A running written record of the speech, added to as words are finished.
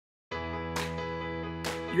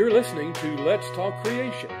You're listening to Let's Talk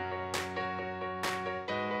Creation.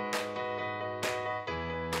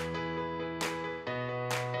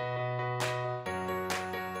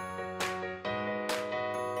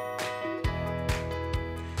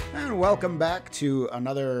 And welcome back to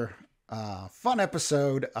another fun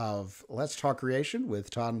episode of Let's Talk Creation with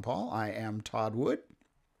Todd and Paul. I am Todd Wood.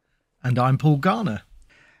 And I'm Paul Garner.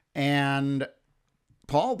 And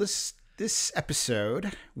Paul, this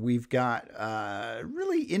episode, we've got a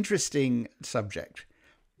really interesting subject.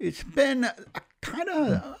 It's been a kind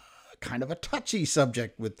of a touchy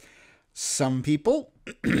subject with some people.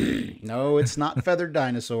 No, it's not feathered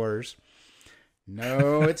dinosaurs.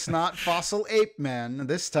 No, it's not fossil ape men.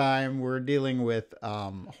 This time we're dealing with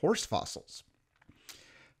horse fossils.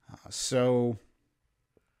 So,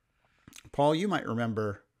 Paul, you might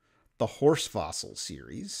remember the horse fossil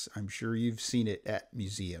series. I'm sure you've seen it at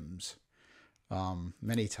museums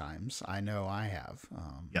many times. I know I have.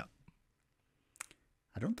 Yeah.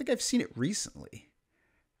 I don't think I've seen it recently.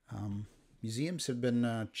 Museums have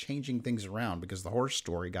been changing things around because the horse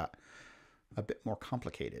story got a bit more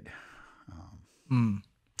complicated.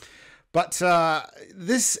 But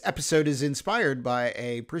this episode is inspired by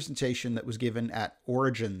a presentation that was given at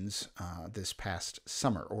Origins this past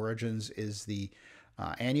summer. Origins is the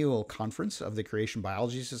annual conference of the Creation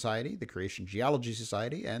Biology Society, the Creation Geology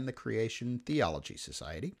Society, and the Creation Theology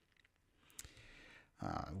Society.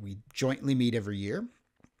 We jointly meet every year,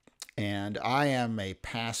 and I am a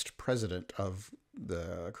past president of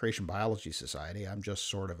the Creation Biology Society. I'm just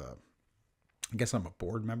sort of I guess I'm a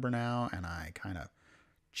board member now, and I kind of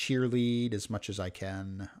cheerlead as much as I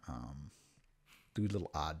can, do little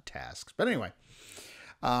odd tasks. But anyway,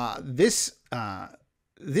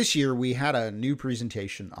 this year we had a new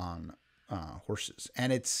presentation on horses,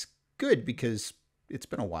 and it's good because it's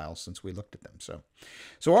been a while since we looked at them. So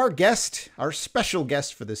our special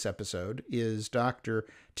guest for this episode is Dr.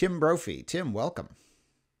 Tim Brophy. Tim, welcome.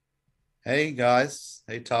 Hey guys.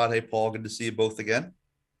 Hey Todd. Hey Paul. Good to see you both again.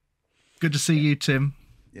 Good to see you, Tim.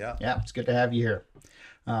 Yeah. Yeah, it's good to have you here.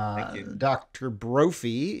 Thank you. Dr.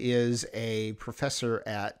 Brophy is a professor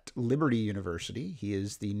at Liberty University. He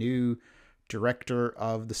is the new director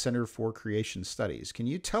of the Center for Creation Studies. Can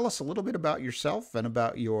you tell us a little bit about yourself and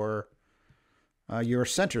about your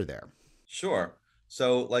center there? Sure.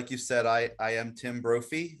 So like you said, I am Tim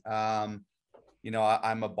Brophy. I'm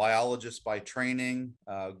a biologist by training,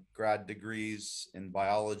 grad degrees in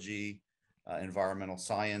biology, environmental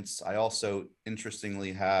science. I also,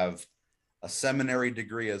 interestingly, have a seminary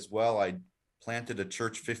degree as well. I planted a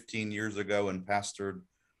church 15 years ago and pastored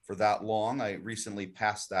for that long. I recently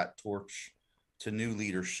passed that torch to new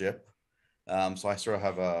leadership. So I sort of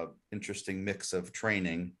have a interesting mix of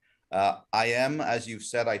training. I am, as you've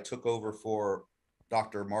said, I took over for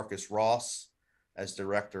Dr. Marcus Ross as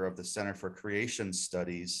director of the Center for Creation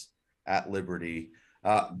Studies at Liberty.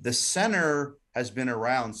 The center has been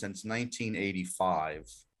around since 1985.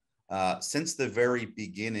 Since the very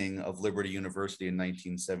beginning of Liberty University in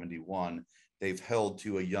 1971, they've held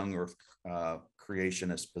to a young earth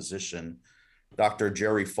creationist position. Dr.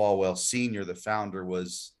 Jerry Falwell Sr., the founder,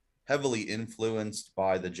 was heavily influenced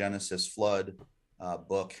by the Genesis Flood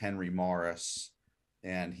book, Henry Morris,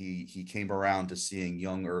 and he came around to seeing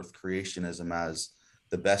young earth creationism as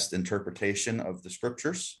the best interpretation of the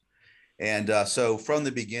scriptures. And so from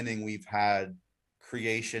the beginning, we've had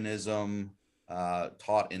creationism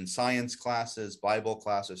taught in science classes, Bible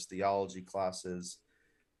classes, theology classes.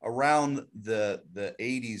 Around the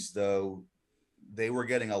 80s, though, they were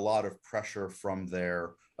getting a lot of pressure from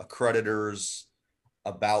their accreditors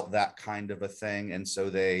about that kind of a thing. And so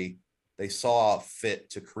they saw fit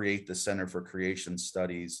to create the Center for Creation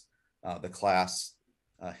Studies. The class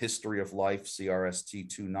History of Life, CRST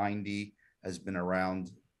 290, has been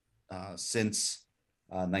around since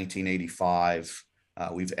 1985.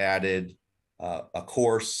 We've added a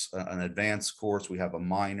course, an advanced course. We have a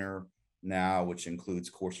minor now, which includes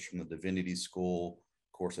courses from the Divinity School,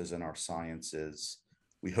 courses in our sciences.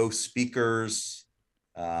 We host speakers.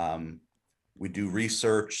 We do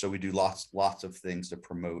research. So we do lots of things to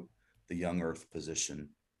promote the young earth position.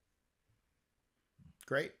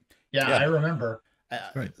 Great. Yeah. I remember.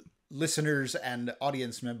 Right. Listeners and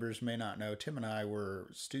audience members may not know, Tim and I were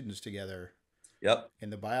students together. Yep.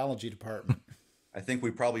 In the biology department. I think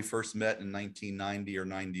we probably first met in 1990 or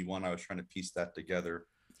 91. I was trying to piece that together.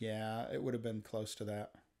 Yeah, it would have been close to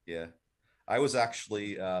that. Yeah. I was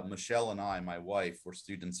actually, Michelle and I, my wife, were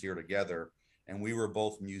students here together, and we were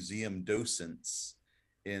both museum docents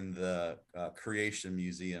in the Creation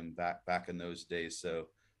Museum back in those days. So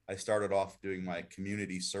I started off doing my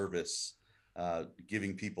community service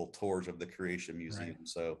giving people tours of the Creation Museum. Right.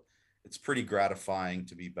 So it's pretty gratifying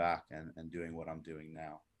to be back and doing what I'm doing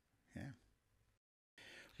now. Yeah.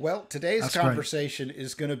 Well, today's conversation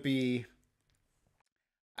is going to be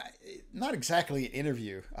not exactly an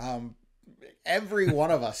interview. Every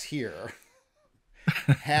one of us here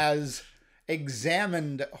has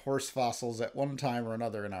examined horse fossils at one time or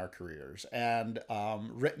another in our careers and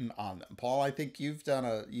written on them. Paul, I think you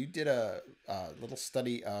did a little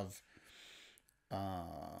study of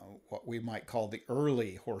what we might call the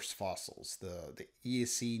early horse fossils, the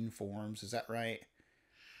Eocene forms. Is that right?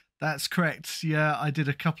 That's correct. Yeah, I did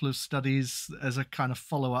a couple of studies as a kind of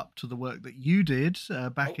follow-up to the work that you did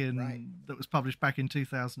that was published back in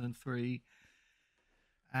 2003.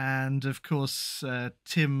 And of course,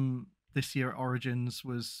 Tim this year at Origins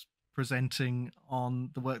was presenting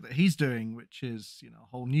on the work that he's doing, which is, a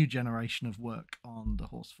whole new generation of work on the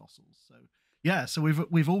horse fossils. So yeah, so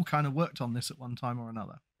we've all kind of worked on this at one time or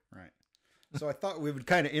another. Right. So I thought we would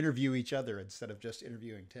kind of interview each other instead of just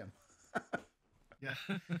interviewing Tim. Yeah.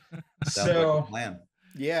 So like a plan.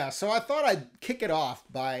 Yeah, so I thought I'd kick it off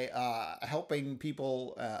by helping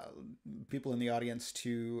people in the audience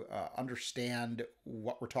to understand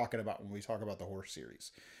what we're talking about when we talk about the horse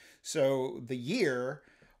series. So the year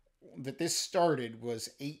that this started was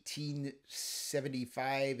 1875,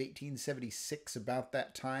 1876, about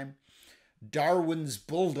that time. Darwin's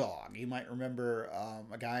bulldog. You might remember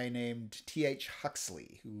a guy named T.H.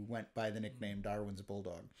 Huxley, who went by the nickname Darwin's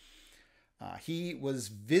bulldog. He was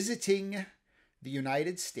visiting the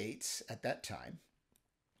United States at that time,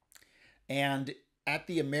 and at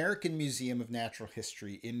the American Museum of Natural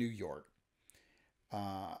History in New York,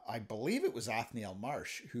 I believe it was Othniel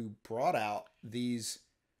Marsh who brought out these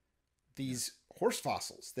horse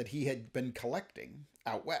fossils that he had been collecting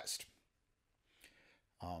out west.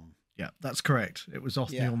 Yeah, that's correct. It was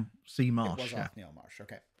Othniel C. Marsh. It was Othniel Marsh.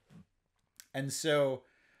 Okay, and so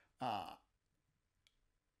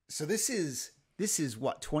this is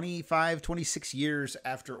what, 25, 26 years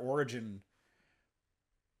after Origin.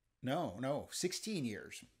 No, 16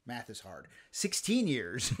 years. Math is hard. 16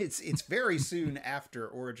 years. It's very soon after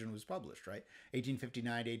Origin was published, right? 1859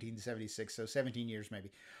 to 1876, so 17 years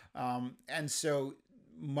maybe. And so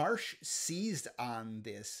Marsh seized on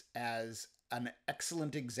this as an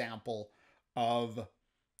excellent example of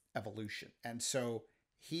evolution. And so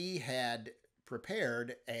he had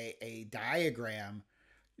prepared a diagram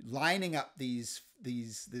lining up this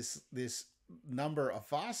number of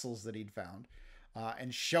fossils that he'd found,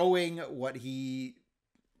 and showing what he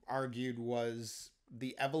argued was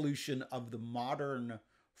the evolution of the modern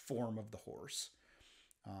form of the horse.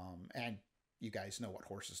 And you guys know what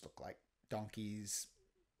horses look like. Donkeys,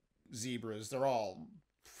 zebras, they're all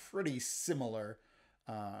pretty similar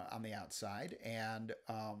on the outside, and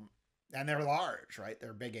they're large, right?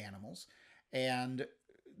 They're big animals. And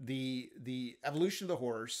the evolution of the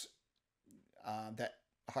horse that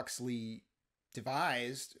Huxley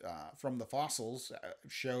devised from the fossils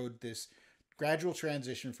showed this gradual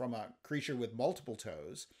transition from a creature with multiple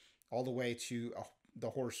toes all the way to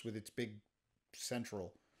the horse with its big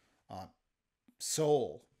central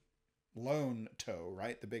sole lone toe,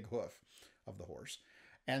 right? The big hoof of the horse.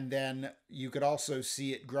 And then you could also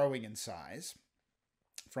see it growing in size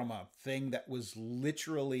from a thing that was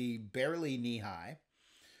literally barely knee-high,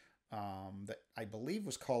 that I believe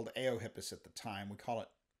was called Eohippus at the time. We call it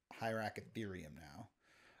Hyracotherium now.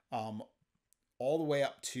 All the way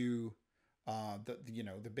up to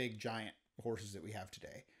the big giant horses that we have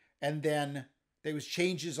today. And then there was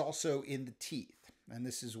changes also in the teeth. And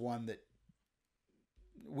this is one that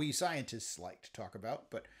we scientists like to talk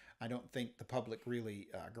about, but I don't think the public really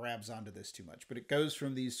grabs onto this too much. But it goes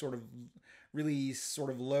from these really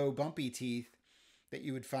low bumpy teeth that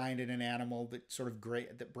you would find in an animal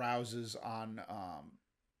that browses on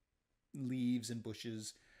leaves and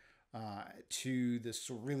bushes, to this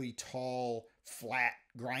really tall, flat,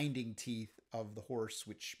 grinding teeth of the horse,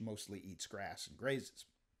 which mostly eats grass and grazes.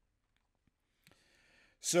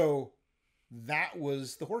 So that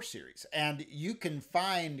was the horse series. And you can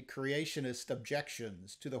find creationist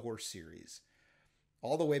objections to the horse series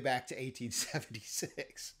all the way back to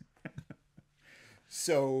 1876.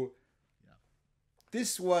 So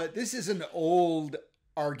this is an old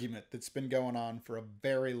argument that's been going on for a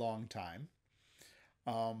very long time.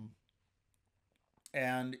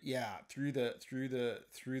 And yeah, through the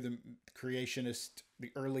creationist,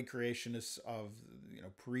 the early creationists of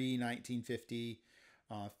pre-1950,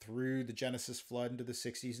 through the Genesis flood into the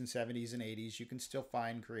 60s and 70s and 80s, you can still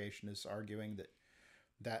find creationists arguing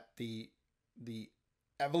that the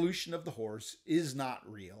evolution of the horse is not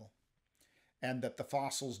real, and that the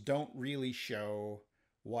fossils don't really show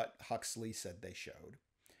what Huxley said they showed.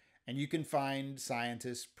 And you can find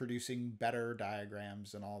scientists producing better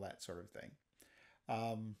diagrams and all that sort of thing.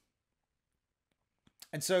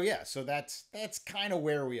 And so, yeah, so that's kind of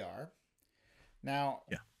where we are now.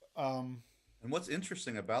 Yeah. And what's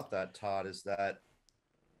interesting about that, Todd, is that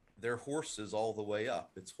they're horses all the way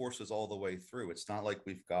up. It's horses all the way through. It's not like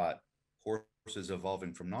we've got horses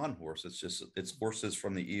evolving from non-horse. It's horses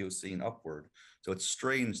from the Eocene upward. So it's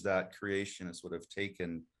strange that creationists would have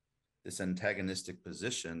taken this antagonistic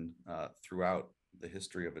position throughout the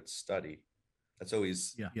history of its study. That's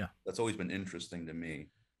always been interesting to me.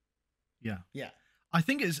 Yeah. I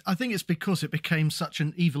think it's because it became such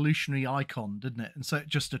an evolutionary icon, didn't it? And so it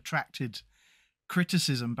just attracted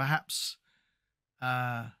criticism, perhaps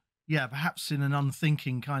in an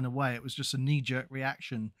unthinking kind of way. It was just a knee-jerk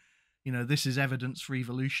reaction. You know, this is evidence for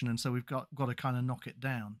evolution, and so we've got to kind of knock it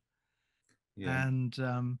down. Yeah.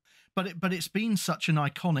 And but it's been such an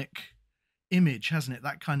iconic image, hasn't it?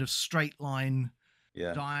 That kind of straight line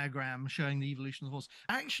diagram showing the evolution of the horse.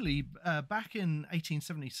 Actually, back in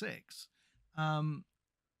 1876,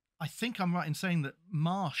 I think I'm right in saying that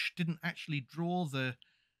Marsh didn't actually draw the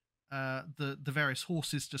various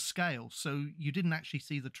horses to scale, so you didn't actually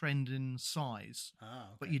see the trend in size. Okay.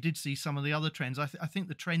 But you did see some of the other trends. I think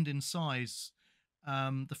the trend in size,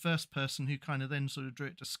 the first person who kind of then sort of drew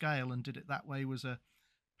it to scale and did it that way was a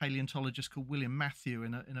paleontologist called William Matthew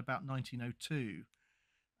in about 1902,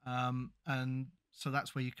 and so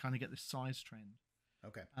that's where you kind of get this size trend.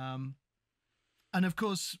 Okay. And of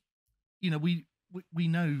course, you know, we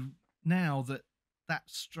know now that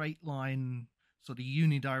straight line sort of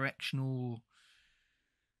unidirectional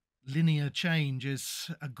linear change is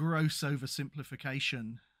a gross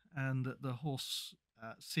oversimplification, and that the horse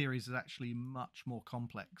series is actually much more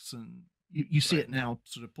complex. And you see it now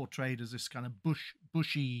sort of portrayed as this kind of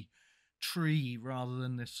bushy tree rather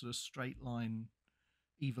than this sort of straight line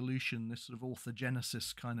evolution, this sort of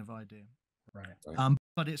orthogenesis kind of idea. Right.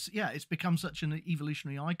 But it's become such an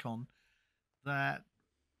evolutionary icon that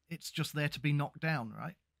it's just there to be knocked down,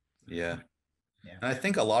 right? Yeah. And I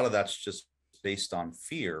think a lot of that's just based on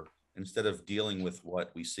fear. Instead of dealing with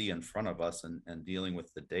what we see in front of us and dealing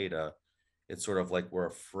with the data, it's sort of like we're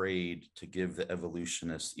afraid to give the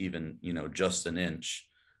evolutionists even, you know, just an inch,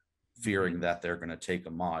 fearing that they're going to take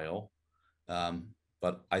a mile.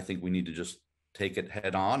 But I think we need to just take it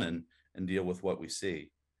head on and deal with what we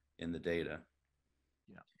see in the data.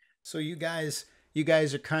 Yeah. So you guys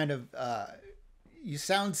are kind of, you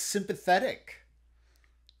sound sympathetic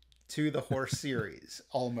to the horse series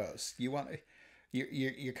almost.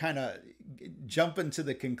 You're kind of jumping to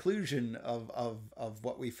the conclusion of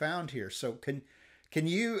what we found here. So can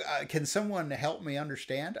someone help me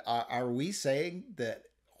understand? Are we saying that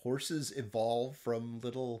horses evolve from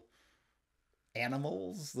little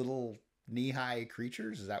animals, little knee-high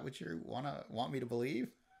creatures? Is that what you want me to believe?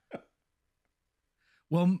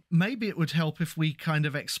 Well, maybe it would help if we kind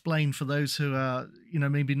of explain for those who are, you know,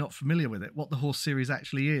 maybe not familiar with it, what the horse series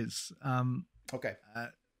actually is. Okay.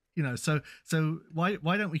 You know, so why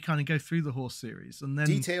don't we kind of go through the horse series and then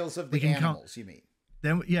details of the animals? You mean?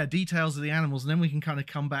 Then details of the animals, and then we can kind of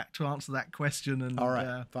come back to answer that question and all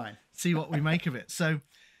right, fine. See what we make of it. So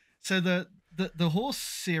the horse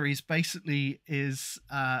series basically is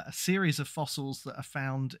a series of fossils that are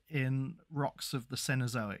found in rocks of the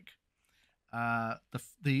Cenozoic.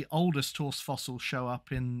 The oldest horse fossils show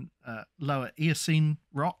up in lower Eocene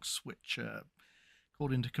rocks, which,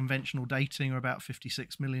 according to conventional dating, are about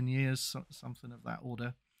 56 million years, something of that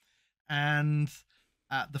order. And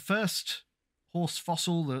the first horse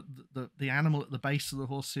fossil, the animal at the base of the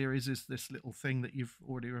horse series, is this little thing that you've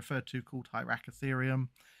already referred to called Hyracotherium.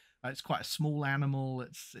 It's quite a small animal.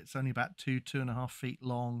 It's only about 2.5 feet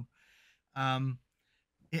long.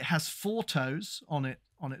 It has 4 toes on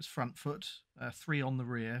its front foot, 3 on the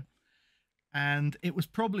rear, and it was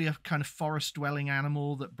probably a kind of forest-dwelling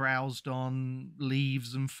animal that browsed on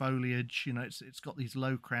leaves and foliage. You know, it's got these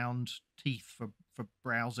low-crowned teeth for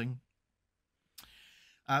browsing.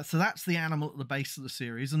 So that's the animal at the base of the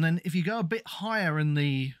series, and then if you go a bit higher in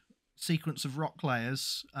the sequence of rock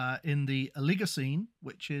layers, in the Oligocene,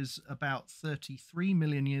 which is about 33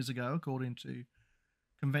 million years ago, according to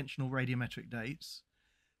conventional radiometric dates.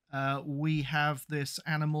 We have this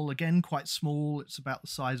animal, again, quite small. It's about the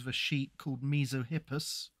size of a sheep, called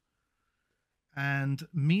Mesohippus. And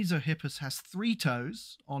Mesohippus has 3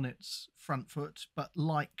 toes on its front foot, but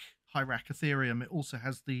like Hyracotherium, it also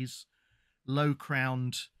has these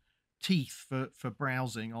low-crowned teeth for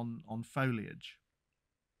browsing on foliage.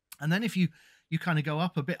 And then if you kind of go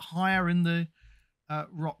up a bit higher in the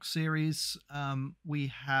rock series,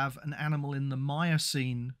 we have an animal in the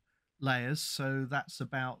Miocene layers. So that's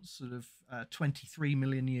about sort of 23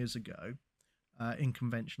 million years ago in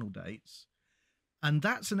conventional dates. And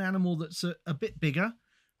that's an animal that's a bit bigger.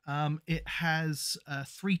 It has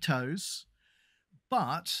 3 toes,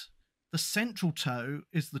 but the central toe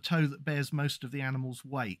is the toe that bears most of the animal's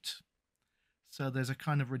weight. So there's a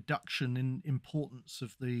kind of reduction in importance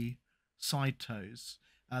of the side toes.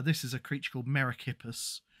 This is a creature called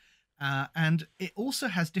Merychippus. And it also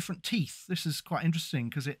has different teeth. This is quite interesting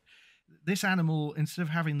because this animal, instead of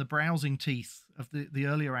having the browsing teeth of the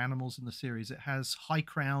earlier animals in the series, it has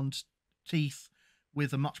high-crowned teeth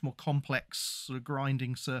with a much more complex sort of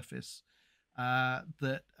grinding surface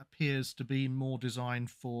that appears to be more designed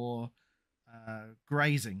for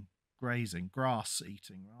grazing, grass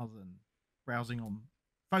eating, rather than browsing on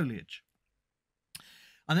foliage.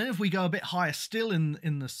 And then if we go a bit higher still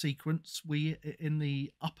in the sequence, in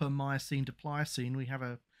the upper Miocene to Pliocene, we have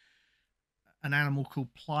an animal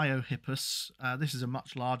called Pliohippus. This is a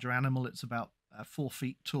much larger animal. It's about 4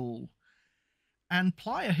 feet tall. And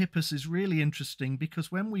Pliohippus is really interesting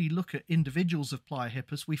because when we look at individuals of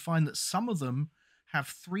Pliohippus, we find that some of them have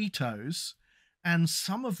 3 toes and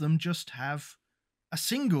some of them just have a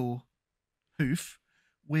single hoof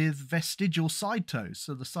with vestigial side toes.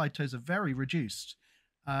 So the side toes are very reduced,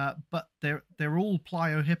 but they're all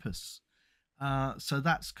Pliohippus. So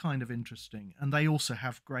that's kind of interesting. And they also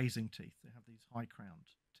have grazing teeth. They have these high-crowned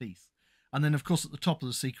teeth. And then, of course, at the top of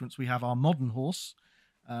the sequence, we have our modern horse,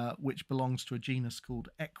 which belongs to a genus called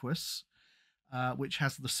Equus, which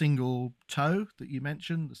has the single toe that you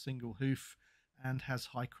mentioned, the single hoof, and has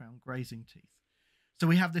high-crowned grazing teeth. So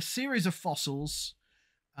we have this series of fossils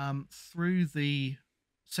through the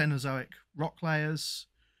Cenozoic rock layers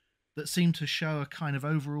that seem to show a kind of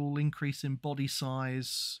overall increase in body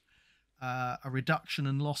size, a reduction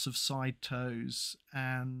and loss of side toes,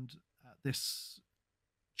 and this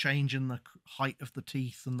change in the height of the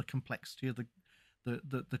teeth and the complexity of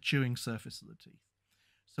the chewing surface of the teeth.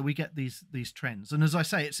 So we get these trends. And as I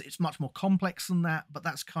say, it's much more complex than that, but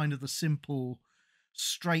that's kind of the simple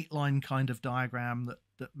straight line kind of diagram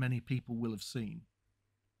that many people will have seen.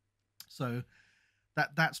 So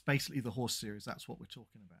that's basically the horse series. That's what we're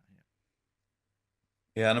talking about here.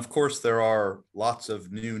 Yeah, and of course there are lots of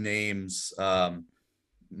new names.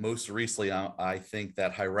 Most recently, I think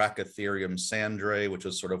that Hyracotherium sandrae, which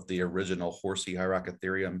was sort of the original horsey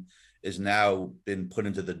Hyracotherium, is now been put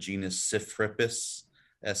into the genus Sifrippus,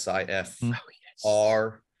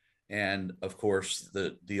 SIFR. And of course,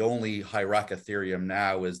 the only Hyracotherium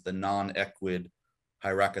now is the non-equid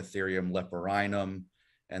Hyracotherium leporinum.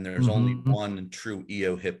 And there's only one true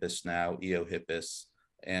Eohippus now, Eohippus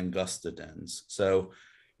angustidens. So,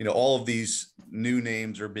 all of these new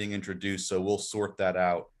names are being introduced. So we'll sort that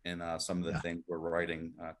out in some of the things we're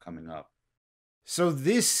writing coming up. So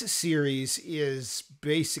this series is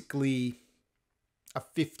basically a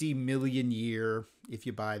 50 million year, if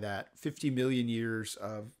you buy that, 50 million years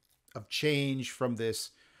of change from this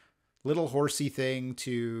little horsey thing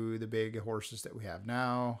to the big horses that we have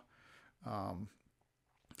now.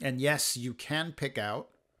 And yes, you can pick out,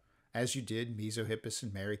 as you did, Mesohippus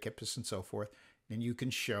and Merychippus and so forth, and you can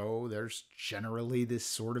show there's generally this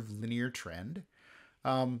sort of linear trend.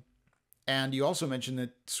 And you also mentioned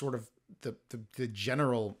that sort of the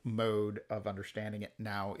general mode of understanding it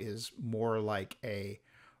now is more like a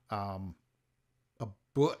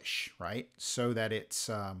bush, right? So that it's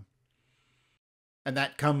and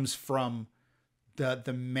that comes from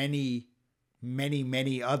the many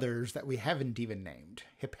others that we haven't even named,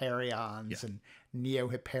 Hipparions and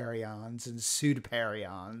Neohipparions and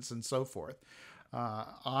Pseudoparions and so forth.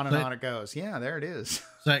 On and on it goes. Yeah, there it is.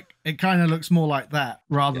 So it kind of looks more like that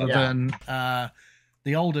rather than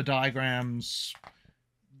the older diagrams.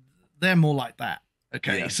 They're more like that.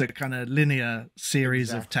 Okay, so kind of linear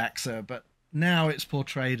series of taxa, but now it's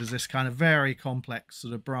portrayed as this kind of very complex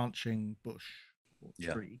sort of branching bush or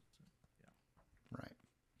tree. Right.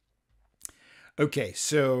 Okay,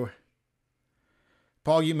 so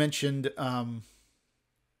Paul, you mentioned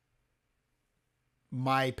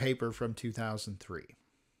my paper from 2003.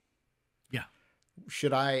 Yeah.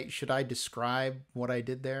 Should I describe what I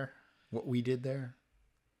did there? What we did there?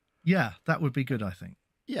 Yeah, that would be good, I think.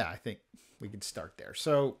 Yeah, I think we could start there.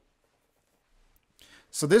 So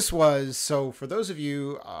this was, for those of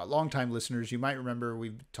you longtime listeners, you might remember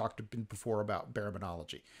we've talked before about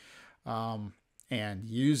baraminology. And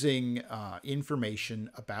using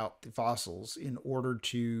information about the fossils in order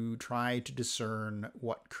to try to discern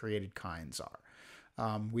what created kinds are.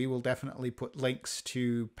 We will definitely put links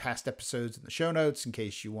to past episodes in the show notes in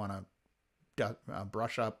case you want to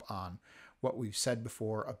brush up on what we've said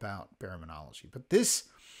before about baraminology. But this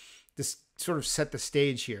sort of set the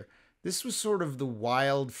stage here. This was sort of the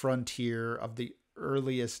wild frontier of the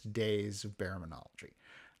earliest days of baraminology.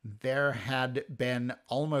 There had been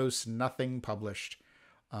almost nothing published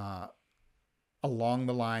along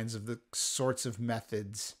the lines of the sorts of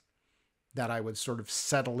methods that I would sort of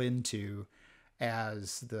settle into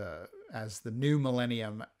as the new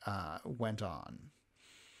millennium went on,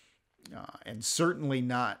 and certainly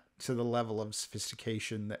not to the level of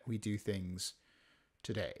sophistication that we do things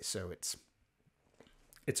today. So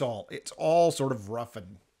it's all sort of rough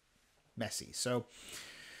and messy. So,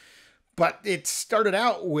 but it started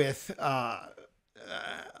out with a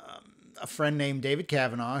friend named David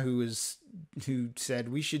Kavanaugh who said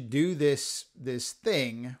we should do this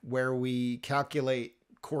thing where we calculate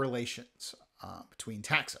correlations between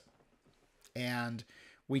taxa, and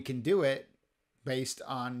we can do it based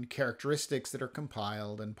on characteristics that are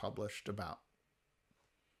compiled and published about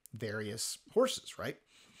various horses, right?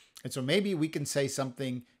 And so maybe we can say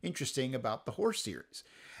something interesting about the horse series.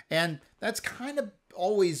 And that's kind of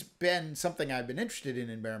always been something I've been interested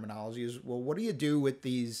in baraminology is, well, what do you do with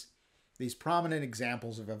these prominent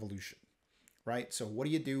examples of evolution, right? So what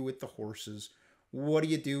do you do with the horses? What do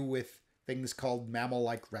you do with things called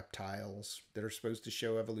mammal-like reptiles that are supposed to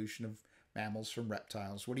show evolution of mammals from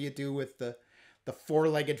reptiles? What do you do with the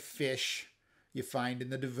four-legged fish you find in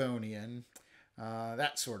the Devonian?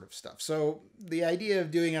 That sort of stuff. So the idea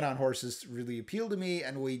of doing it on horses really appealed to me,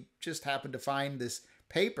 and we just happened to find this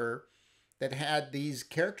paper that had these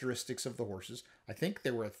characteristics of the horses. I think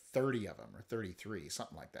there were 30 of them, or 33,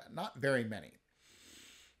 something like that. Not very many.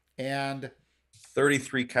 And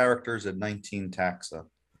 33 characters and 19 taxa.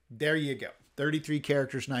 There you go. 33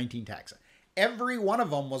 characters, 19 taxa. Every one of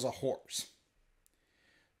them was a horse.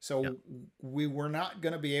 So we were not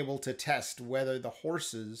going to be able to test whether the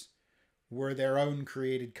horses were their own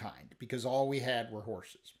created kind, because all we had were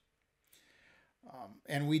horses.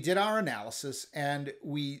 And we did our analysis, and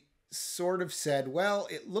we sort of said, well,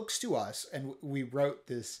 it looks to us, and we wrote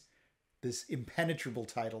this impenetrable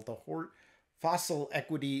title. The fossil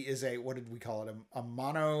equidae is what did we call it? A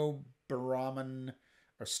monobaramin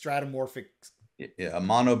or stratomorphic. Yeah, a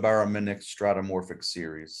monobaraminic stratomorphic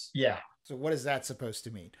series. Yeah. So what is that supposed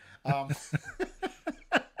to mean?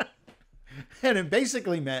 And it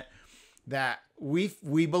basically meant that we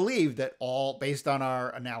believe that based on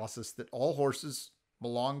our analysis, that all horses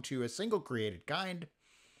belong to a single created kind.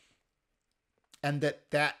 And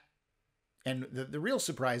the real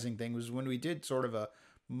surprising thing was when we did sort of a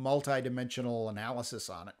multi-dimensional analysis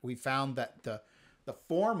on it, we found that the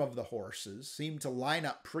form of the horses seemed to line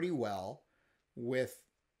up pretty well with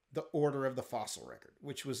the order of the fossil record,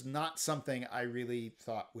 which was not something I really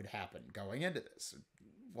thought would happen going into this. It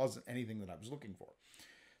wasn't anything that I was looking for.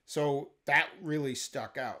 So that really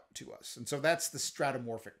stuck out to us. And so that's the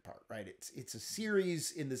stratomorphic part, right? It's a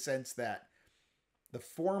series in the sense that the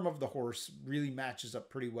form of the horse really matches up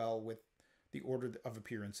pretty well with the order of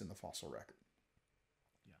appearance in the fossil record.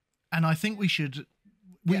 Yeah. And I think we should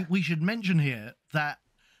mention here that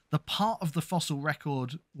the part of the fossil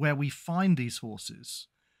record where we find these horses,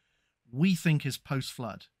 we think is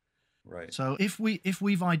post-flood. Right. So if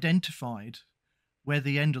we've identified where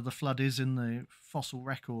the end of the flood is in the fossil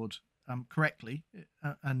record correctly,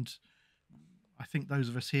 and I think those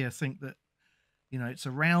of us here think that, it's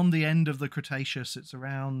around the end of the Cretaceous, it's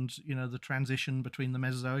around, the transition between the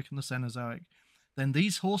Mesozoic and the Cenozoic, then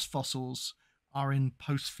these horse fossils are in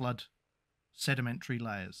post-flood sedimentary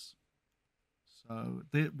layers. So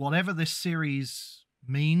whatever this series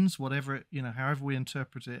means, whatever it, however we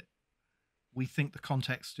interpret it, we think the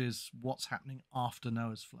context is what's happening after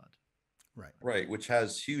Noah's flood. Right, which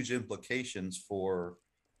has huge implications for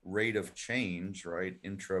rate of change, right?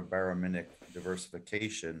 Intrabaraminic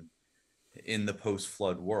diversification in the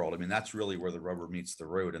post-flood world. I mean, that's really where the rubber meets the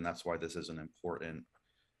road, and that's why this is an important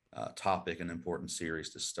topic, an important series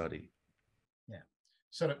to study. Yeah.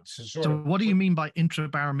 So what do you mean by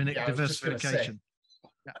intrabaraminic diversification?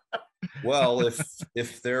 Well,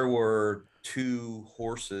 if there were two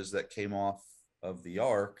horses that came off of the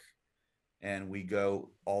ark, and we go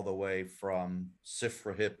all the way from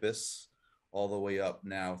Sifrahippus all the way up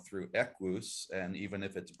now through Equus, and even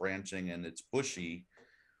if it's branching and it's bushy,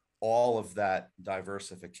 all of that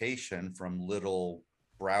diversification from little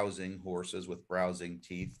browsing horses with browsing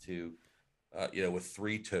teeth to, with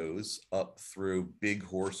 3 toes, up through big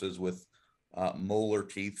horses with molar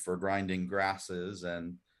teeth for grinding grasses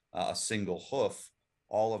and a single hoof,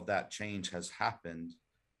 all of that change has happened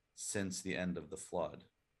since the end of the flood,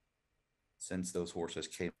 since those horses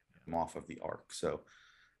came off of the ark. So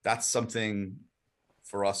that's something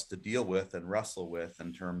for us to deal with and wrestle with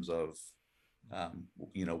in terms of,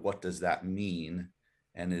 what does that mean?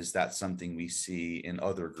 And is that something we see in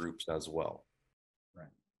other groups as well? Right.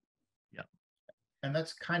 Yeah. And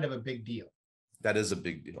that's kind of a big deal. That is a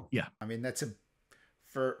big deal. Yeah. I mean, that's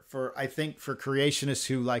I think for creationists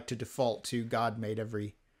who like to default to God made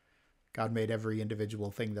every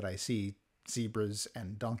individual thing that I see, zebras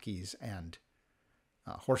and donkeys and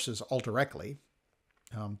horses all directly,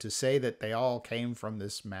 to say that they all came from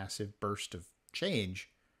this massive burst of change,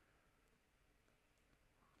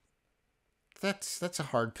 that's a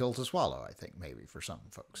hard pill to swallow, I think, maybe for some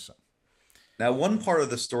folks. So. Now, one part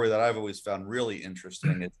of the story that I've always found really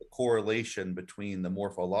interesting is the correlation between the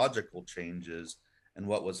morphological changes and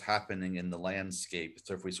what was happening in the landscape.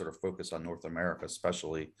 So if we sort of focus on North America,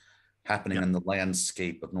 especially happening in the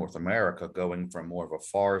landscape of North America, going from more of a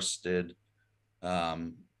forested,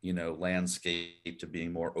 landscape to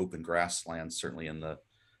being more open grasslands, certainly in the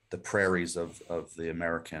prairies of the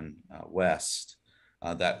American West,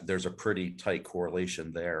 that there's a pretty tight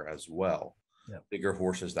correlation there as well. Yeah. Bigger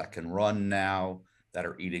horses that can run now, that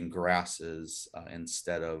are eating grasses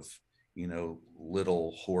instead of,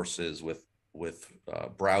 little horses with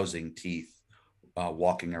browsing teeth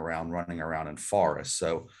walking around, running around in forests.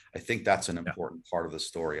 So I think that's an important part of the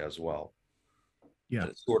story as well. Yeah,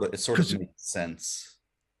 it sort of makes sense.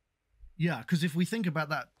 Yeah, because if we think about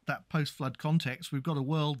that post-flood context, we've got a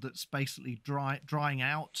world that's basically drying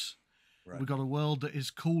out. Right. We've got a world that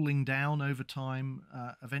is cooling down over time.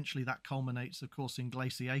 Eventually, that culminates, of course, in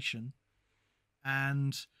glaciation.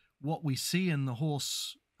 And what we see in the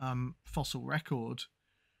horse fossil record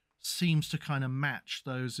seems to kind of match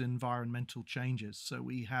those environmental changes. So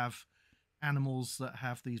we have animals that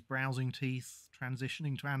have these browsing teeth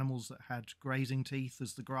transitioning to animals that had grazing teeth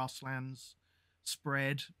as the grasslands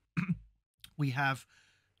spread. We have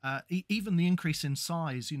even the increase in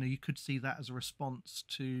size. You could see that as a response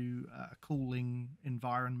to a cooling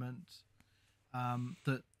environment.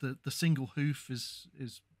 The single hoof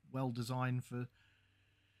is well designed for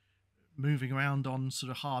moving around on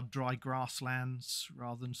sort of hard, dry grasslands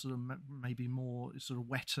rather than sort of maybe more sort of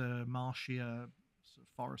wetter, marshier, sort of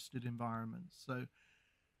forested environments.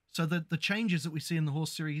 So the changes that we see in the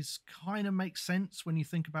horse series kind of make sense when you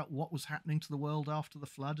think about what was happening to the world after the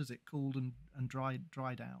flood as it cooled and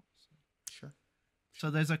dried out. Sure.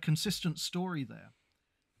 So there's a consistent story there.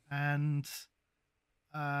 And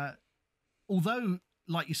although,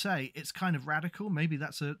 like you say, it's kind of radical, maybe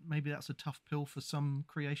that's a tough pill for some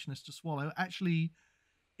creationists to swallow. Actually,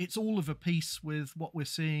 it's all of a piece with what we're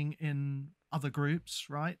seeing in other groups,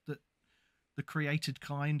 right? That the created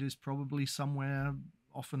kind is probably somewhere,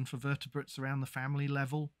 often for vertebrates, around the family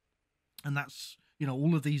level. And that's,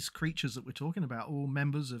 all of these creatures that we're talking about, all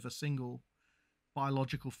members of a single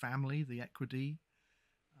biological family, the Equidae.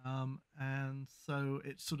 And so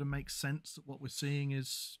it sort of makes sense that what we're seeing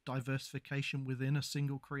is diversification within a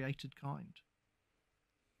single created kind.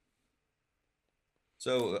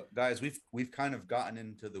 So, guys, we've kind of gotten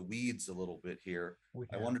into the weeds a little bit here.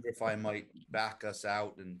 I wondered if I might back us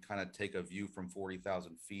out and kind of take a view from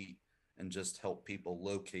 40,000 feet and just help people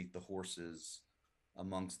locate the horses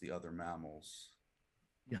amongst the other mammals.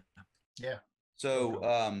 Yeah. Yeah.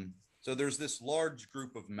 So there's this large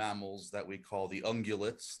group of mammals that we call the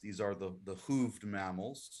ungulates. These are the hooved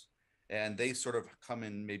mammals, and they sort of come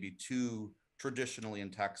in maybe traditionally in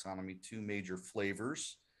taxonomy, two major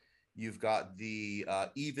flavors. You've got the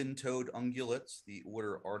even-toed ungulates, the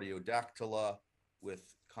order Artiodactyla,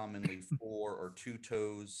 with commonly 4 or 2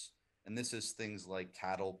 toes. And this is things like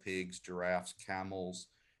cattle, pigs, giraffes, camels,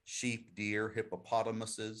 sheep, deer,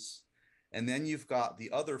 hippopotamuses. And then you've got the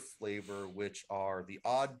other flavor, which are the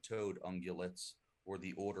odd-toed ungulates, or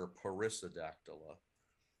the order Perissodactyla,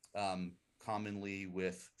 commonly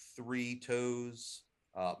with 3 toes.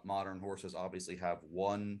 Modern horses obviously have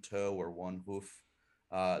 1 toe or 1 hoof.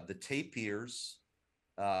 The tapirs,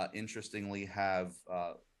 interestingly, have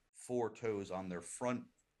 4 toes on their front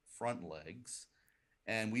legs.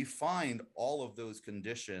 And we find all of those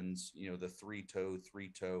conditions, the 3 toe,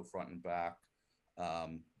 front and back,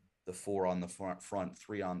 the 4 on the front,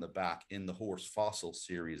 3 on the back in the horse fossil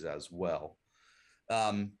series as well.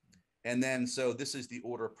 And then, so this is the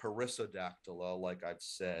order Perissodactyla, like I've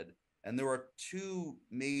said. And there are 2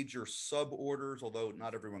 major suborders, although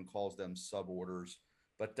not everyone calls them suborders,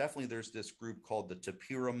 but definitely there's this group called the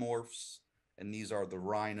tapiromorphs, and these are the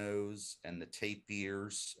rhinos and the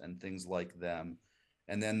tapirs and things like them.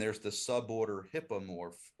 And then there's the suborder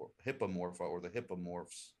Hippomorpha, or the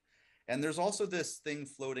hippomorphs. And there's also this thing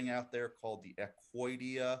floating out there called the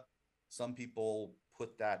Equidae. Some people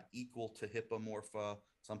put that equal to Hippomorpha.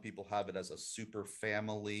 Some people have it as a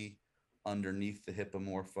superfamily underneath the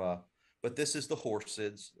Hippomorpha. But this is the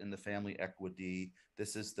horsids in the family Equidae.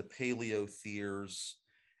 This is the paleotheres.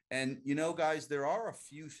 And, you know, guys, there are a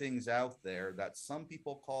few things out there that some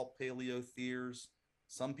people call paleotheres.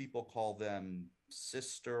 Some people call them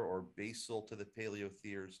sister or basal to the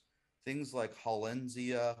paleotheres. Things like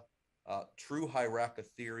Hollensia, true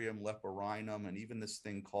Hyracotherium leporinum, and even this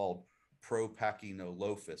thing called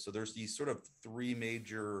Propachynolophus. So there's these sort of three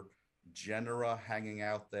major genera hanging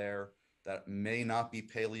out there that may not be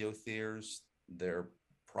paleotheres. They're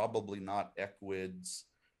probably not equids,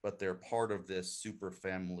 but they're part of this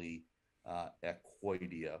superfamily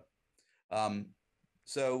Equidae.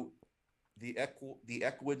 So the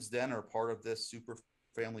equids then are part of this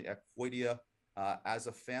superfamily Equidae. As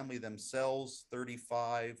a family themselves,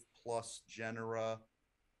 35 plus genera.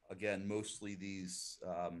 Again, mostly these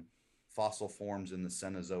fossil forms in the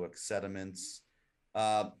Cenozoic sediments.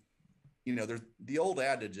 You know, there's the old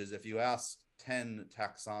adage is if you ask 10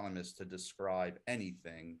 taxonomists to describe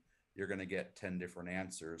anything, you're going to get 10 different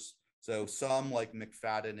answers. So some, like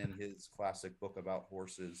McFadden in his classic book about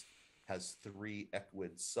horses, has 3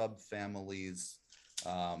 equid subfamilies,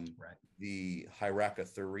 the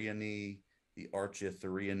Hyracotheriinae, the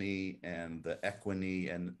Archaeotheriinae, and the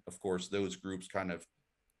Equinae. And of course, those groups kind of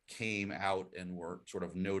came out and were sort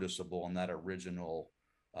of noticeable in that original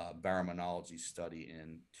Baraminology study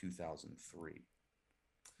in 2003.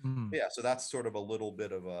 Yeah, so that's sort of a little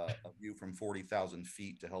bit of a view from 40,000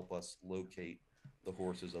 feet to help us locate the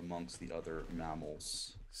horses amongst the other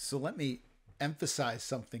mammals. So let me emphasize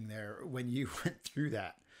something there. When you went through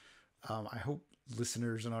that, I hope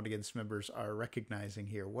listeners and audience members are recognizing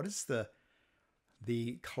here. What is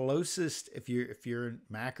the closest, if you're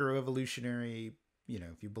macroevolutionary, you know,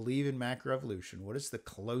 if you believe in macroevolution, what is the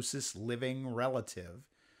closest living relative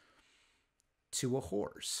to a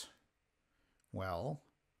horse? Well,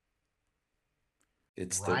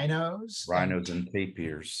 it's rhinos and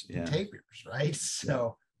tapirs. Yeah. Tapirs, right?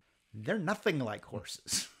 So they're nothing like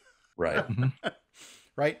horses. Right.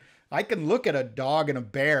 Right? I can look at a dog and a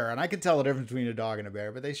bear, and I can tell the difference between a dog and a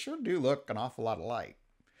bear, but they sure do look an awful lot alike.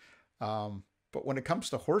 But when it comes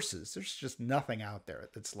to horses, there's just nothing out there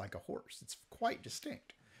that's like a horse. It's quite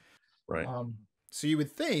distinct. Right. So you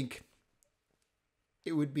would think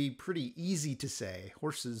it would be pretty easy to say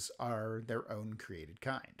horses are their own created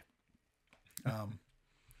kind.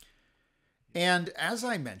 And as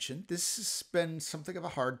I mentioned, this has been something of a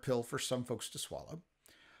hard pill for some folks to swallow.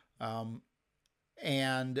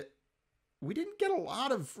 And we didn't get a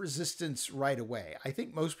lot of resistance right away. I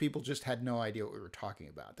think most people just had no idea what we were talking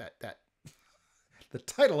about. That the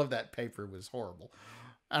title of that paper was horrible,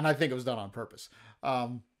 and I think it was done on purpose.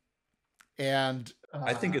 And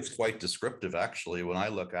I think it's quite descriptive, actually. When I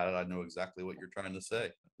look at it, I know exactly what you're trying to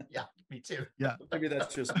say. Yeah, me too. Yeah. Maybe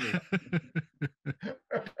that's just me.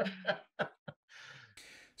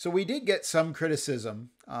 So we did get some criticism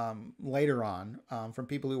later on from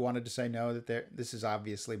people who wanted to say, no, that this is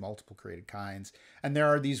obviously multiple created kinds. And there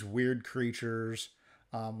are these weird creatures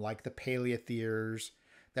like the paleotheres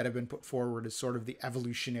that have been put forward as sort of the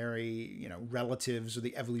evolutionary, you know, relatives or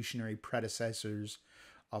the evolutionary predecessors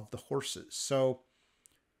of the horses. So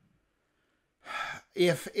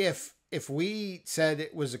if we said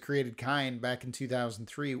it was a created kind back in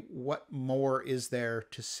 2003, what more is there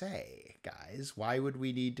to say, guys? Why would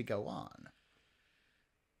we need to go on?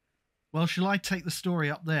 Well, shall I take the story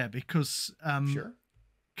up there? Because Sure.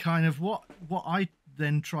 Kind of what I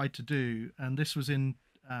then tried to do, and this was in,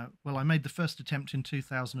 well, I made the first attempt in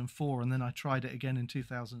 2004, and then I tried it again in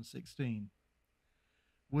 2016,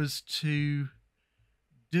 was to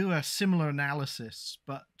do a similar analysis,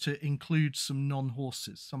 but to include some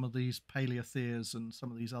non-horses, some of these paleotheres and some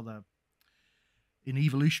of these other, in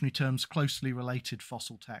evolutionary terms, closely related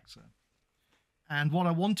fossil taxa. And what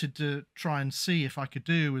I wanted to try and see if I could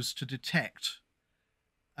do was to detect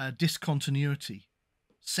discontinuity,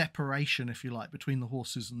 separation, if you like, between the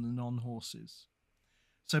horses and the non-horses.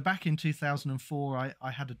 So back in 2004,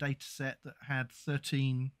 I had a data set that had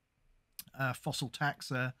 13 fossil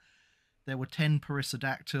taxa. There were 10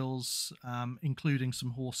 perissodactyls, including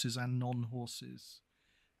some horses and non-horses.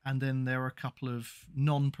 And then there were a couple of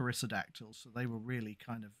non-perissodactyls, so they were really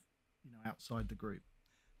kind of, you know, outside the group.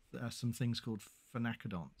 There are some things called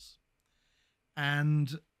phenacodonts.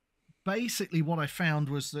 And basically what I found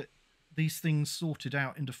was that these things sorted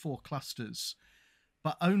out into 4 clusters,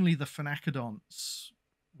 but only the phenacodonts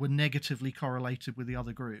were negatively correlated with the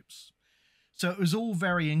other groups. So it was all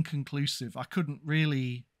very inconclusive. I couldn't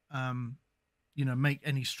really you know, make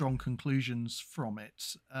any strong conclusions from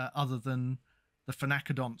it, other than the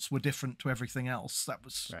phenacodonts were different to everything else. That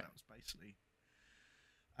was basically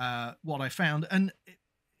what I found, and it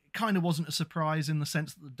kind of wasn't a surprise in the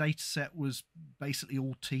sense that the data set was basically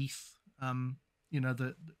all teeth.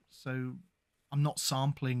 So I'm not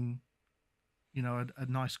sampling, a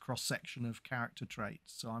nice cross section of character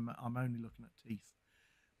traits. So I'm only looking at teeth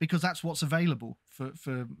because that's what's available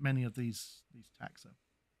for many of these taxa.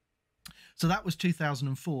 So that was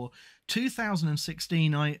 2004.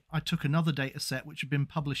 2016, I took another data set which had been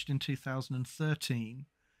published in 2013.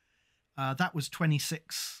 That was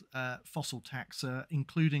 26 fossil taxa,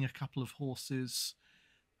 including a couple of horses,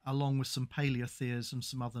 along with some paleotheres and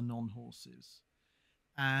some other non-horses.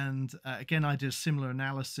 And again, I did a similar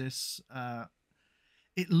analysis.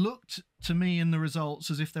 It looked to me in the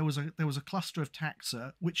results as if there was a cluster of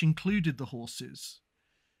taxa which included the horses,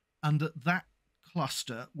 and that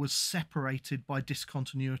cluster was separated by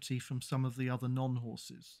discontinuity from some of the other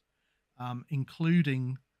non-horses,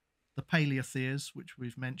 including the paleotheres, which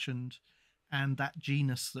we've mentioned, and that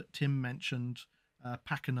genus that Tim mentioned,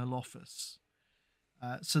 Pachynolophus.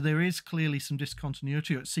 So there is clearly some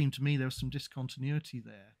discontinuity, or it seemed to me there was some discontinuity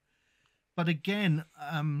there. But again,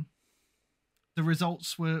 the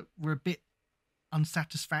results were a bit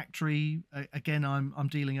unsatisfactory. Again, I'm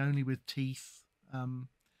dealing only with teeth,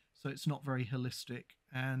 so it's not very holistic,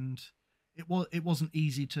 and it wasn't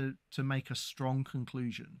easy to make a strong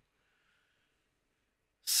conclusion.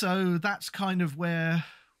 So that's kind of where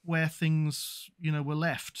things were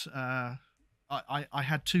left. I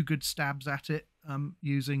had two good stabs at it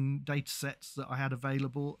using data sets that I had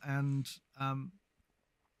available, and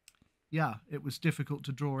it was difficult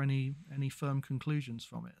to draw any firm conclusions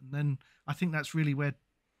from it. And then I think that's really where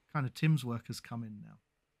kind of Tim's work has come in now.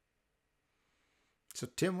 So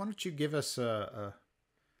Tim, why don't you give us a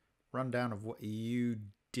rundown of what you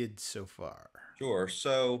did so far? Sure.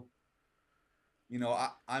 So,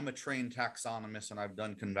 I'm a trained taxonomist, and I've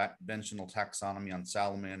done conventional taxonomy on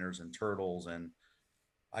salamanders and turtles. And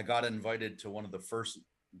I got invited to one of the first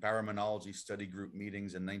Baraminology study group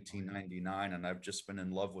meetings in 1999, and I've just been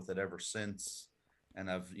in love with it ever since.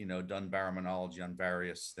 And I've, done Baraminology on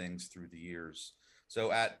various things through the years.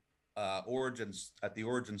 So at the Origins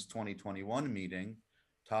 2021 meeting,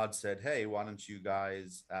 Todd said, "Hey, why don't you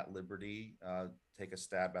guys at Liberty take a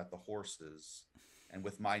stab at the horses?" And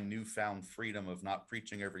with my newfound freedom of not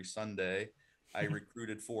preaching every Sunday, I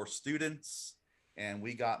recruited 4 students, and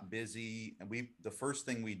we got busy. And the first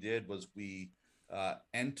thing we did was we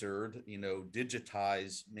entered,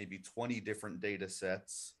 digitized maybe 20 different data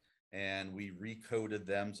sets, and we recoded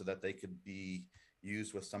them so that they could be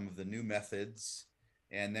used with some of the new methods.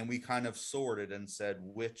 And then we kind of sorted and said,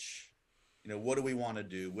 what do we want to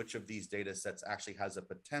do? Which of these data sets actually has a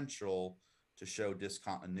potential to show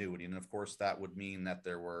discontinuity? And of course, that would mean that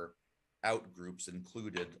there were outgroups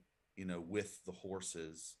included, with the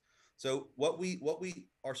horses. So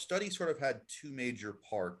our study sort of had 2 major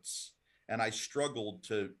parts, and I struggled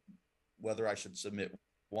to whether I should submit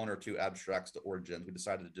 1 or 2 abstracts to Origins. We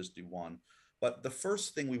decided to just do 1. But the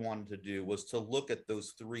first thing we wanted to do was to look at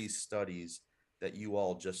those 3 studies that you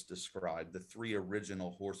all just described, the 3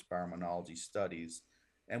 original horse baraminology studies.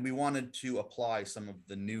 And we wanted to apply some of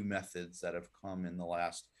the new methods that have come in the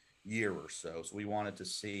last year or so. So we wanted to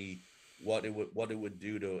see what it would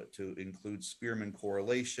do to include Spearman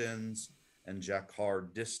correlations and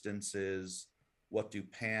Jacquard distances. What do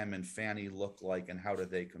Pam and Fanny look like, and how do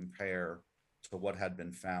they compare to what had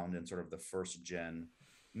been found in sort of the first gen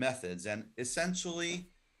methods? And essentially,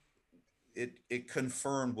 it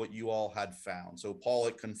confirmed what you all had found. So Paul,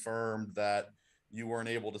 it confirmed that you weren't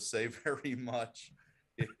able to say very much.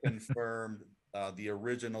 It confirmed the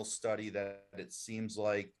original study that it seems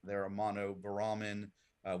like they're a monobaramin.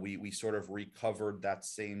 We sort of recovered that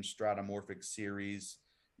same stratomorphic series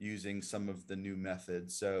using some of the new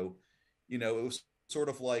methods. So, it was sort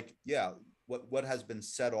of like, what has been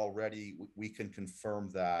said already, we can confirm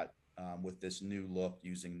that with this new look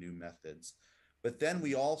using new methods. But then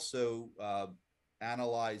we also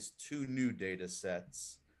analyzed 2 new data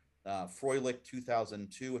sets, Froelich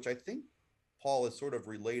 2002, which I think, Paul, is sort of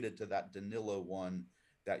related to that Danilo one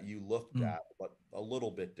that you looked at, but a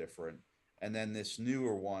little bit different. And then this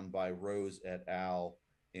newer one by Rose et al.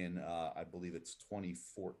 In, I believe it's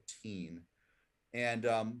 2014. And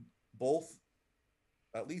both,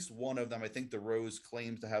 at least one of them, I think the Rose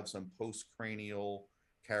claims to have some postcranial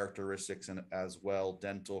characteristics and as well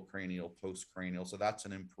dental cranial, postcranial. So that's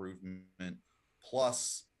an improvement,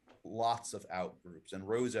 plus lots of outgroups. And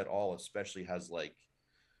Rose et al. Especially has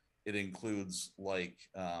it includes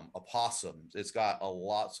opossums. It's got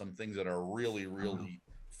some things that are really, really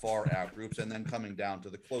far outgroups, and then coming down to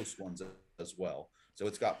the close ones as well. So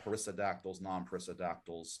it's got perissodactyls,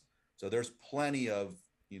 non-perissodactyls. So there's plenty of,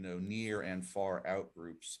 near and far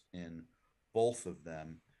outgroups in both of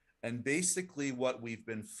them. And basically what we've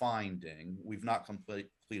been finding, we've not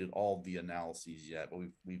completed all the analyses yet, but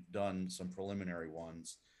we've done some preliminary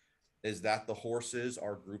ones, is that the horses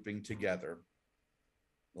are grouping together,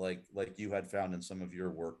 like you had found in some of your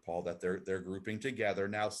work, Paul, that they're grouping together.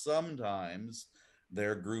 Now, sometimes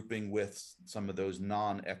they're grouping with some of those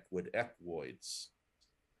non-equid equoids.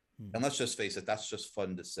 And let's just face it, that's just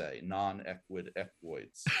fun to say, non-equid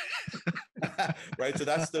equoids. Right? So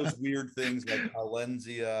that's those weird things like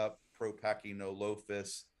Alenzia,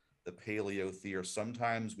 Propachynolophus, the Paleothere.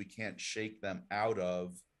 Sometimes we can't shake them out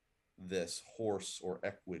of this horse or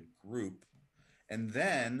equid group. And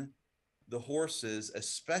then the horses,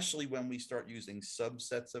 especially when we start using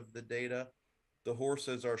subsets of the data, the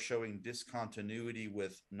horses are showing discontinuity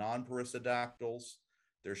with non-perissodactyls.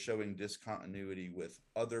 They're showing discontinuity with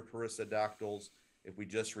other perissodactyls. If we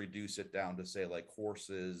just reduce it down to, say, like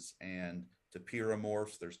horses and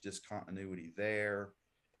tapiromorphs, there's discontinuity there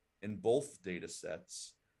in both data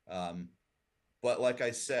sets. But like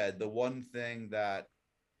I said, the one thing that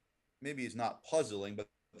maybe is not puzzling, but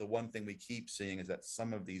the one thing we keep seeing is that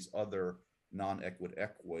some of these other non-equid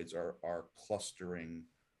equoids are clustering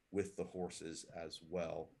with the horses as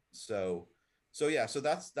well. So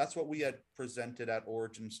that's what we had presented at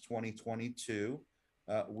Origins 2022.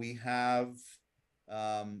 We have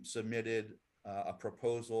submitted a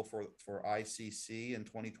proposal for ICC in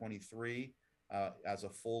 2023 as a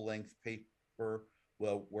full-length paper,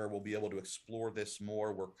 where we'll be able to explore this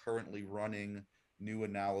more. We're currently running new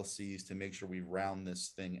analyses to make sure we round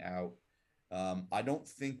this thing out. I don't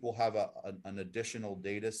think we'll have an additional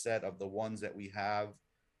data set. Of the ones that we have,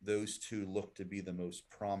 those two look to be the most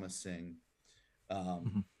promising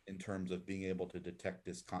in terms of being able to detect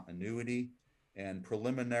discontinuity. And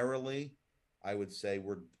preliminarily, I would say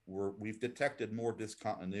we've detected more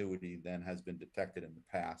discontinuity than has been detected in the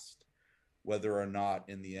past. Whether or not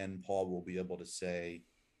in the end, Paul will be able to say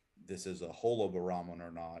this is a holobaramin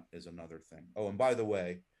or not is another thing. Oh, and by the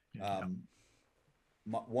way,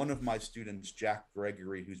 one of my students, Jack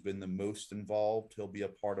Gregory, who's been the most involved, he'll be a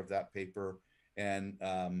part of that paper. And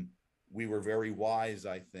we were very wise,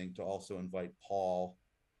 I think, to also invite Paul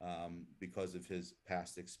because of his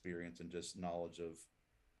past experience and just knowledge of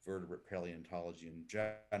vertebrate paleontology in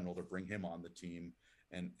general, to bring him on the team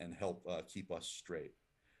and help keep us straight.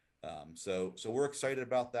 So we're excited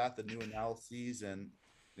about that, the new analyses. And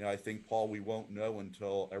I think, Paul, we won't know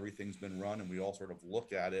until everything's been run and we all sort of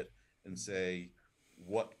look at it and say,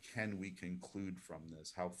 what can we conclude from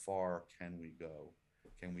this? How far can we go?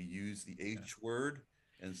 Can we use the H word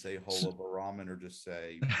and say holobaramin, or just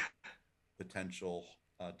say potential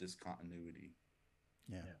discontinuity?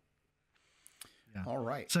 Yeah. Yeah. All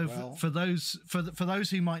right. So well, for those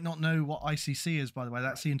who might not know what ICC is, by the way,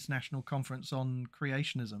 that's the International Conference on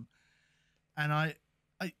Creationism, and I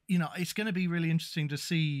it's going to be really interesting to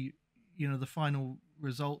see the final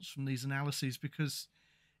results from these analyses, because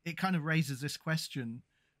it kind of raises this question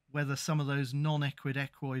whether some of those non-equid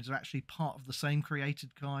equoids are actually part of the same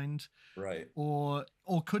created kind, right? Or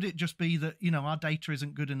could it just be that our data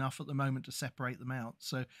isn't good enough at the moment to separate them out?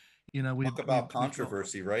 So we talk about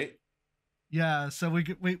controversy, right? Yeah, so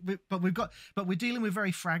but we're dealing with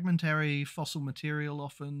very fragmentary fossil material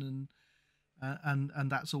often,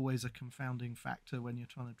 and that's always a confounding factor when you're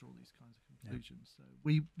trying to draw these kinds of conclusions. Yeah.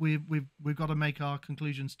 So we've got to make our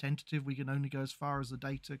conclusions tentative. We can only go as far as the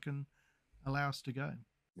data can allow us to go.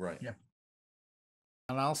 Right. Yeah.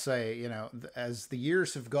 And I'll say, as the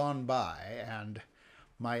years have gone by and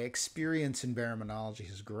my experience in baraminology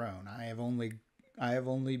has grown, I have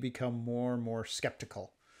only become more and more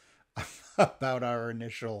skeptical about our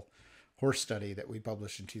initial horse study that we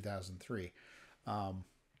published in 2003.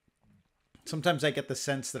 Sometimes I get the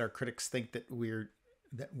sense that our critics think that we're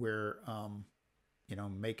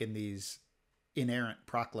making these inerrant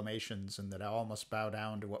proclamations and that all must bow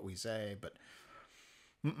down to what we say. But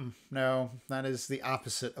no, that is the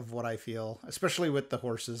opposite of what I feel, especially with the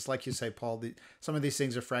horses. Like you say, Paul, some of these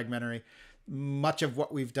things are fragmentary. Much of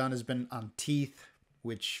what we've done has been on teeth,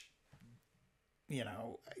 which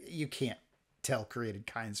you can't tell created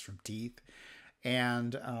kinds from teeth.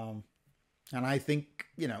 And I think,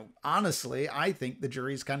 honestly, I think the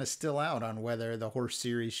jury's kind of still out on whether the horse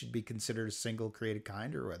series should be considered a single created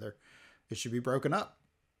kind or whether it should be broken up.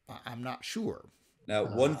 I'm not sure. Now,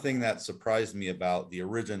 one thing that surprised me about the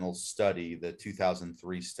original study, the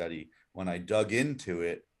 2003 study, when I dug into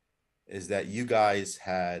it, is that you guys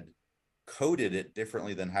had coded it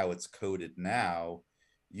differently than how it's coded now.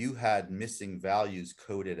 you had missing values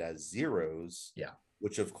coded as zeros, Yeah.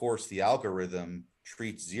 which of course the algorithm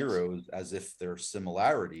treats zeros as if they're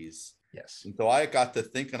similarities. Yes. And so I got to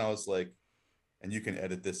thinking, I was like, and you can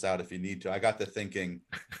edit this out if you need to. I got to thinking,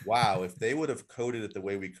 wow, if they would have coded it the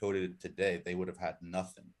way we coded it today, they would have had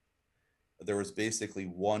nothing. There was basically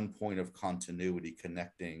one point of continuity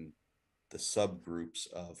connecting the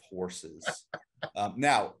subgroups of horses.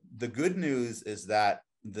 Now, the good news is that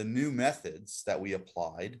the new methods that we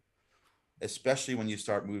applied, especially when you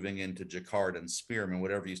start moving into Jacquard and Spearman,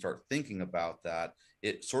 whatever you start thinking about that,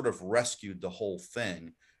 it sort of rescued the whole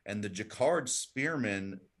thing. And the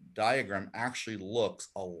Jacquard-Spearman diagram actually looks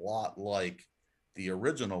a lot like the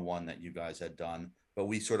original one that you guys had done, but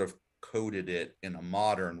we sort of coded it in a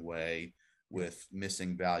modern way with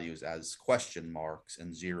missing values as question marks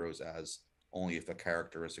and zeros as only if a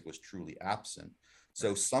characteristic was truly absent.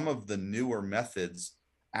 So some of the newer methods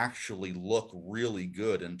actually look really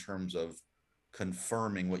good in terms of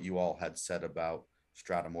confirming what you all had said about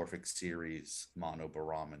stratomorphic series,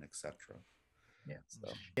 Monobaraminic, etc. Yeah. So.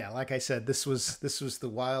 Yeah, like I said, this was the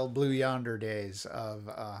wild blue yonder days of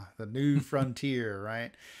the new frontier,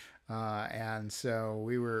 right? And so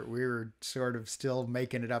we were sort of still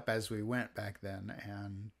making it up as we went back then,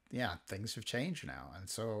 and yeah, things have changed now. And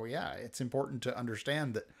so yeah, it's important to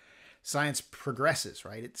understand that science progresses,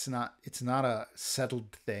 right? It's not a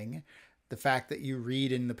settled thing. The fact that you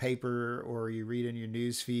read in the paper or you read in your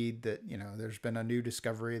news feed that, you know, there's been a new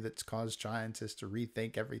discovery that's caused scientists to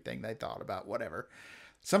rethink everything they thought about, whatever.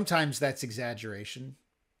 Sometimes that's exaggeration.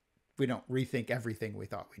 We don't rethink everything we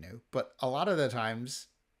thought we knew, but a lot of the times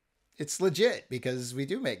it's legit because we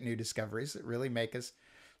do make new discoveries that really make us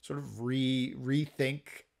sort of rethink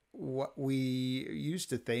what we used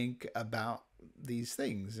to think about these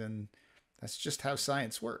things. And that's just how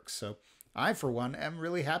science works. So I, for one, am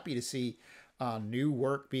really happy to see new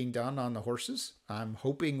work being done on the horses. I'm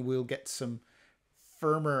hoping we'll get some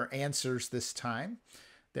firmer answers this time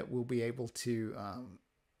that we'll be able to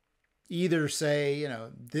either say, you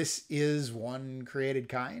know, this is one created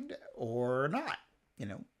kind or not, you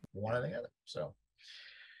know. One or the other. So,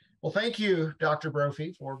 well, thank you, Dr.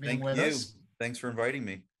 Brophy, for being with us. Thanks for inviting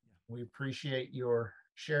me. We appreciate your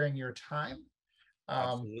sharing your time.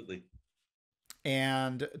 Absolutely.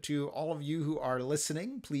 And to all of you who are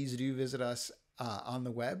listening, please do visit us on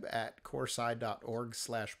the web at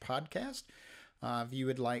coresci.org/podcast. If you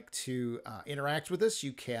would like to interact with us,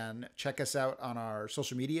 you can check us out on our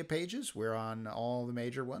social media pages. We're on all the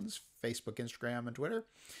major ones, Facebook, Instagram, and Twitter.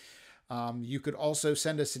 You could also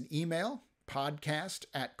send us an email,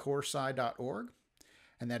 podcast@coresci.org,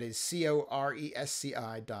 and that is coresci.org.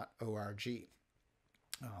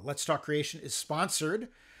 Let's Talk Creation is sponsored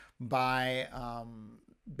by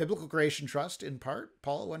Biblical Creation Trust in part.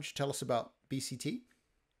 Paul, why don't you tell us about BCT?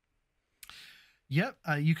 Yep,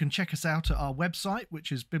 you can check us out at our website,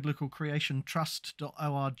 which is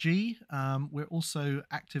biblicalcreationtrust.org. We're also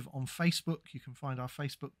active on Facebook. You can find our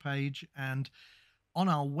Facebook page. And on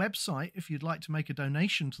our website, if you'd like to make a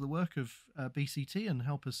donation to the work of BCT and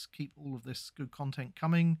help us keep all of this good content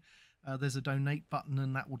coming, there's a donate button,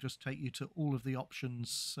 and that will just take you to all of the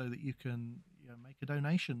options so that you can make a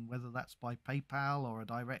donation, whether that's by PayPal or a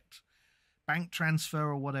direct bank transfer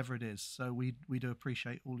or whatever it is. So we do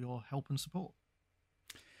appreciate all your help and support.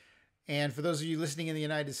 And for those of you listening in the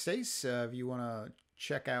United States, if you want to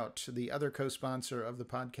check out the other co-sponsor of the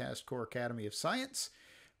podcast, Core Academy of Science,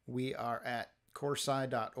 we are at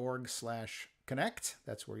coresci.org/connect.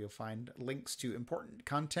 That's where you'll find links to important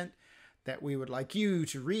content that we would like you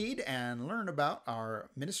to read and learn about our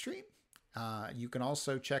ministry. You can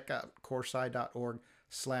also check out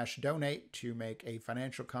coresci.org/donate to make a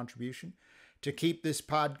financial contribution to keep this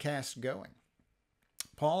podcast going.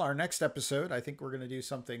 Paul, our next episode, I think we're going to do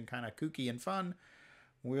something kind of kooky and fun.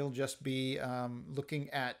 We'll just be looking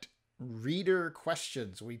at reader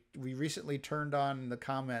questions. We recently turned on the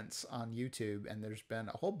comments on YouTube, and there's been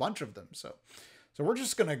a whole bunch of them. So we're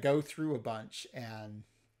just going to go through a bunch and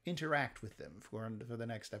interact with them for the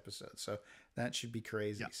next episode. So that should be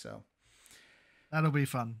crazy. Yep. So that'll be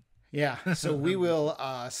fun. Yeah. So we will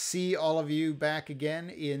see all of you back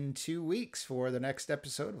again in 2 weeks for the next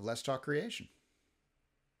episode of Let's Talk Creation.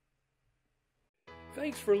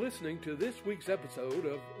 Thanks for listening to this week's episode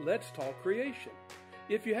of Let's Talk Creation.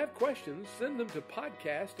 If you have questions, send them to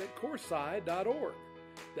podcast@coresci.org.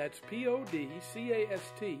 That's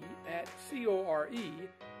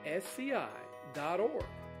podcast@coresci.org.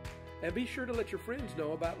 And be sure to let your friends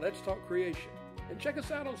know about Let's Talk Creation. And check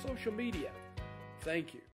us out on social media. Thank you.